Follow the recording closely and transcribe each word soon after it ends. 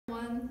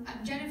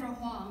I'm Jennifer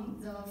Huang,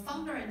 the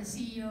founder and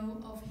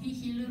CEO of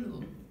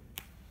hihilulu.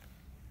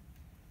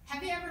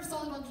 Have you ever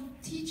thought about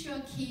to teach your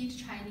kid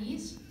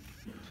Chinese?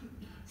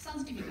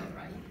 Sounds difficult,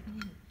 right?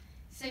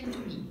 Same to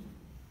me.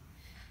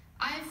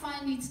 I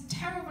find it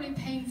terribly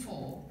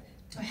painful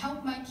to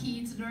help my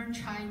kids learn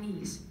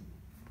Chinese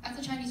as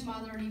a Chinese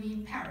mother living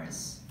in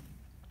Paris.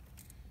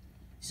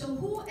 So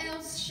who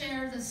else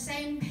shares the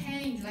same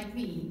pain like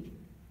me?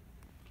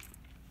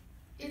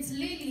 It's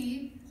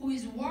Lily, who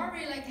is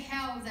worried like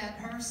hell that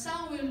her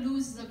son will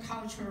lose the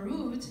cultural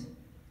root,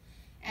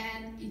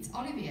 and it's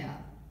Olivia,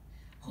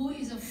 who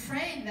is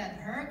afraid that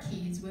her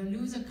kids will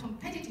lose a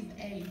competitive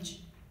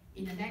edge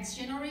in the next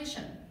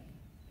generation.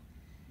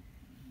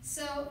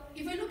 So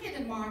if we look at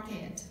the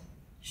market,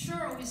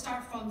 sure, we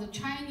start from the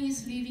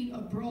Chinese living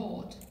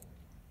abroad.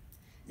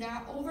 There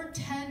are over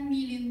 10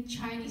 million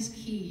Chinese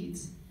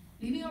kids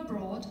living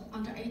abroad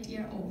under 8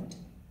 years old.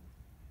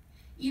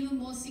 Even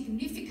more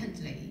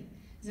significantly,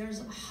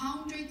 there's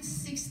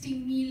 160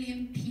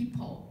 million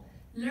people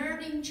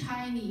learning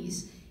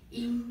Chinese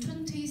in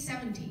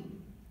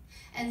 2017.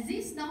 And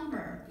this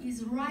number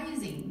is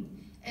rising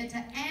at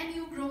an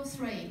annual growth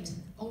rate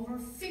over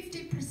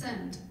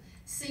 50%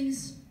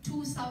 since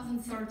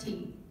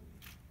 2013.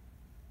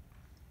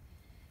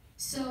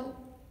 So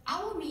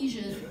our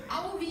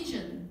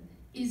vision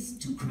is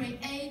to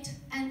create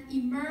an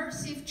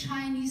immersive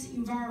Chinese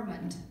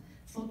environment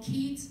for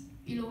kids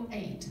below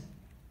 8.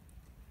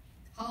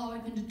 How are we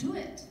going to do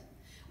it?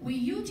 We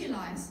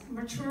utilize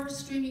mature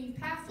streaming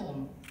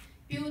platform,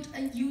 build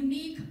a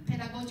unique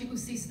pedagogical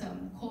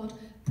system called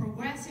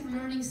Progressive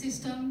Learning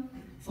System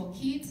for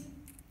kids.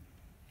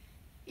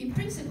 In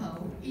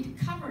principle, it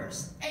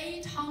covers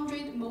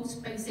 800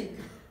 most basic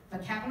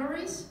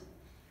vocabularies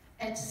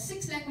at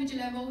 6 language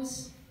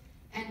levels,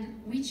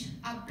 and which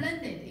are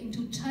blended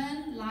into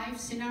 10 live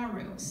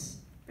scenarios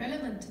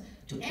relevant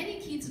to any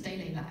kid's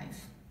daily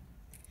life.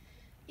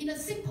 In a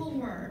simple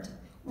word,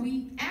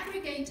 we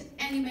aggregate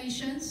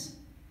animations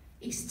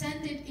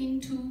extended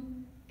into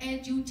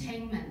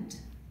edutainment.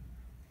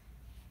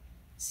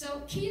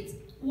 So kids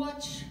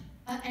watch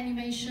an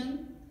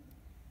animation,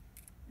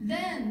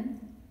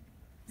 then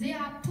they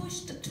are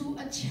pushed to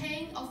a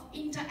chain of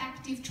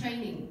interactive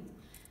training,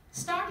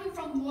 starting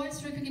from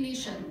voice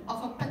recognition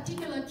of a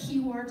particular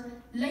keyword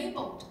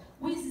labeled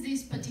with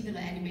this particular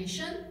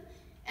animation,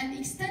 and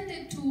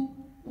extended to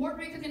word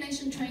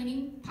recognition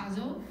training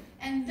puzzle,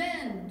 and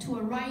then to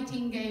a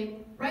writing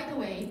game right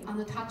away on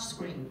the touch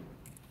screen.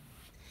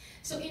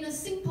 So in a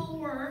simple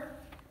word,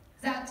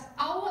 that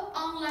our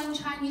online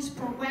Chinese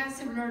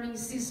progressive learning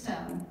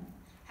system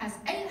has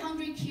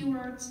 800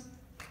 keywords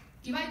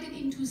divided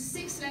into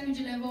 6 language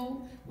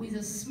levels with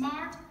a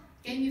smart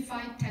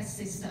gamified test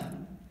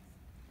system,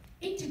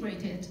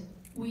 integrated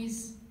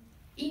with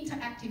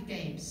interactive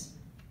games.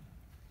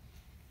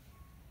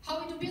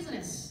 How we do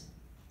business?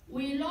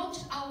 We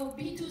launched our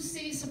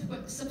B2C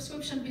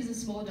subscription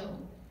business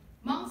model.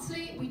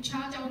 Monthly, we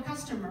charge our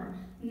customer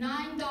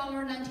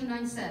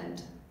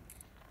 $9.99.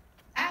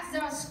 As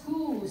there are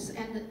schools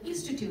and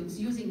institutes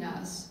using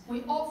us,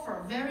 we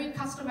offer very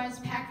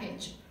customized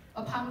package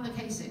upon the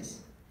cases.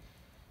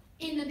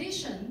 In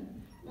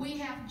addition, we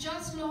have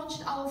just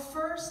launched our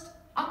first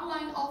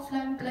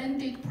online-offline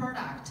blended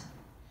product.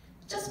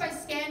 Just by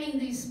scanning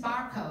this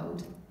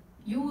barcode,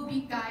 you will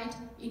be guided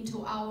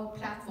into our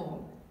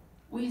platform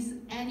with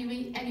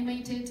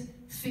animated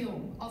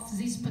film of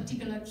this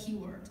particular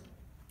keyword.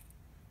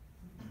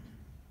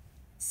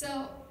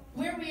 So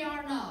where we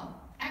are now,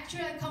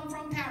 actually I come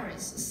from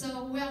Paris,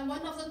 so we are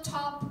one of the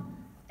top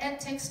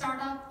edtech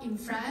startups in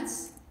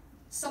France,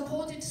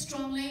 supported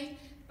strongly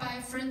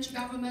by French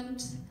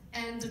government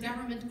and the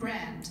government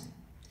grant.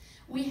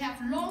 We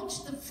have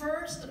launched the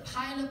first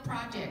pilot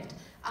project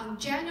on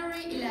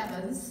January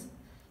 11th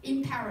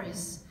in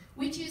Paris,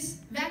 which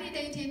is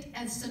validated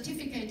and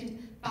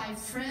certificated by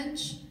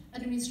French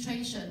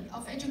Administration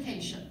of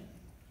Education.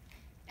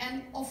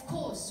 And of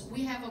course,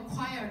 we have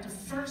acquired the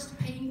first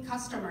paying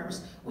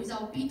customers with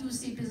our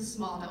B2C business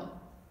model.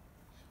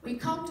 We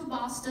come to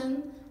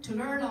Boston to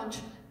learn launch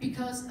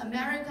because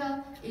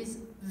America is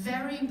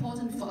very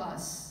important for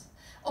us.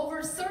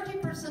 Over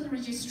 30%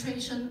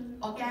 registration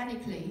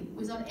organically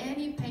without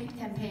any paid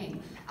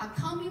campaign are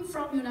coming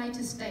from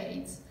United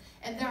States,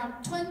 and there are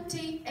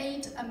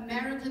 28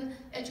 American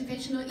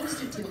educational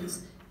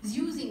institutes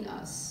using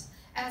us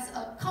as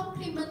a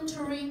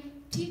complementary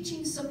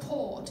teaching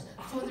support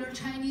for their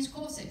Chinese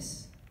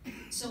courses.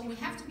 So we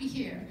have to be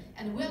here,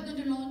 and we're going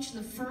to launch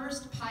the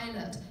first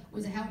pilot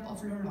with the help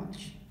of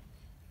LearnLaunch.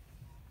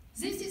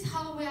 This is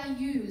how we are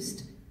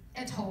used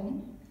at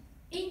home,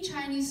 in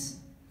Chinese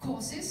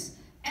courses,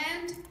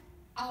 and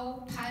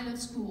our pilot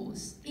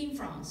schools in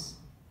France.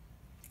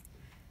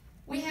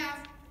 We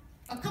have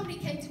a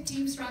complicated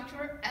team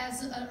structure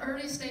as an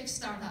early stage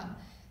startup.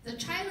 The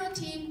China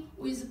team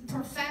with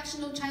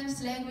professional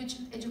Chinese language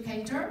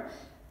educator,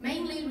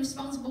 mainly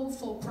responsible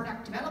for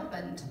product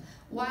development,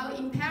 while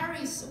in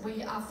Paris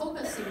we are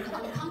focusing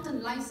on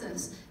content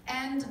license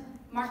and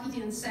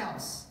marketing and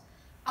sales.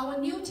 Our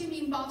new team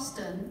in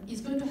Boston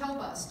is going to help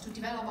us to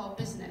develop our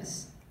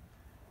business.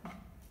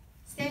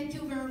 Thank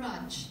you very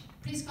much.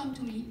 Please come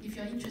to me if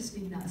you're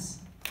interested in us.